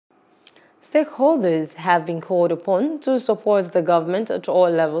Stakeholders have been called upon to support the government at all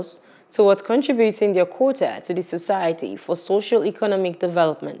levels towards contributing their quota to the Society for Socio-Economic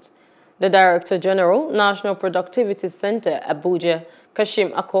Development. The Director General, National Productivity Center, Abuja,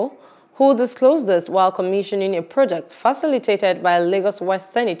 Kashim Ako, who disclosed this while commissioning a project facilitated by Lagos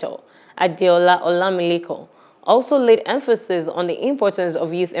West Senator Adeola Olamileko, also laid emphasis on the importance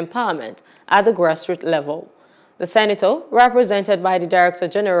of youth empowerment at the grassroots level. The senator, represented by the Director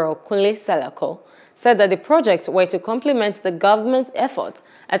General Kunle Salako, said that the projects were to complement the government's effort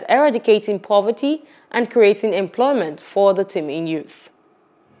at eradicating poverty and creating employment for the teeming youth.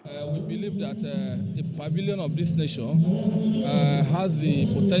 We believe that the pavilion of this nation has the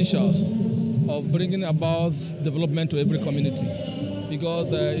potentials of bringing about development to every community,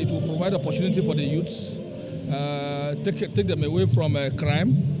 because it will provide opportunity for the youths, take them away from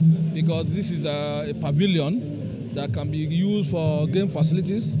crime, because this is a pavilion that can be used for game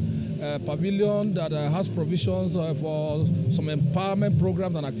facilities, a pavilion that has provisions for some empowerment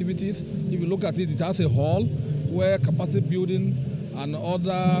programs and activities. If you look at it, it has a hall where capacity building and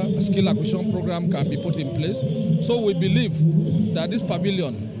other skill acquisition program can be put in place. So we believe that this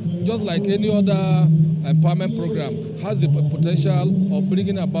pavilion, just like any other empowerment program, has the potential of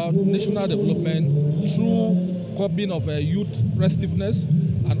bringing about national development through curbing of youth restiveness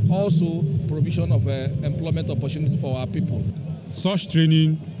and also provision of employment opportunity for our people. Such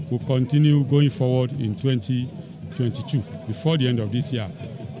training will continue going forward in 2022, before the end of this year.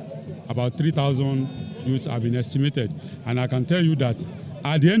 About 3,000 youths have been estimated, and I can tell you that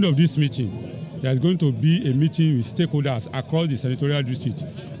at the end of this meeting, there's going to be a meeting with stakeholders across the senatorial district.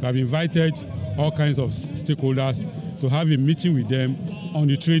 We have invited all kinds of stakeholders to have a meeting with them on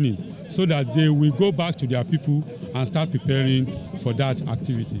the training, so that they will go back to their people and start preparing for that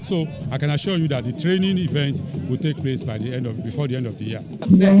activity. So I can assure you that the training event will take place before the end of the year.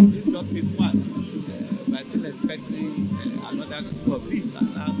 It's just phase one. We're still expecting another two of this,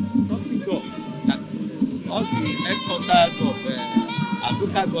 and I'm trusting God that all the headquarters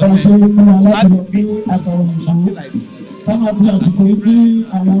of local government have to be something like this.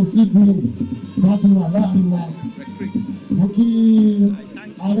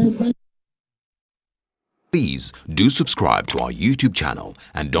 Please do subscribe to our YouTube channel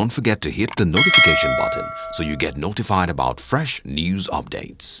and don't forget to hit the notification button so you get notified about fresh news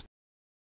updates.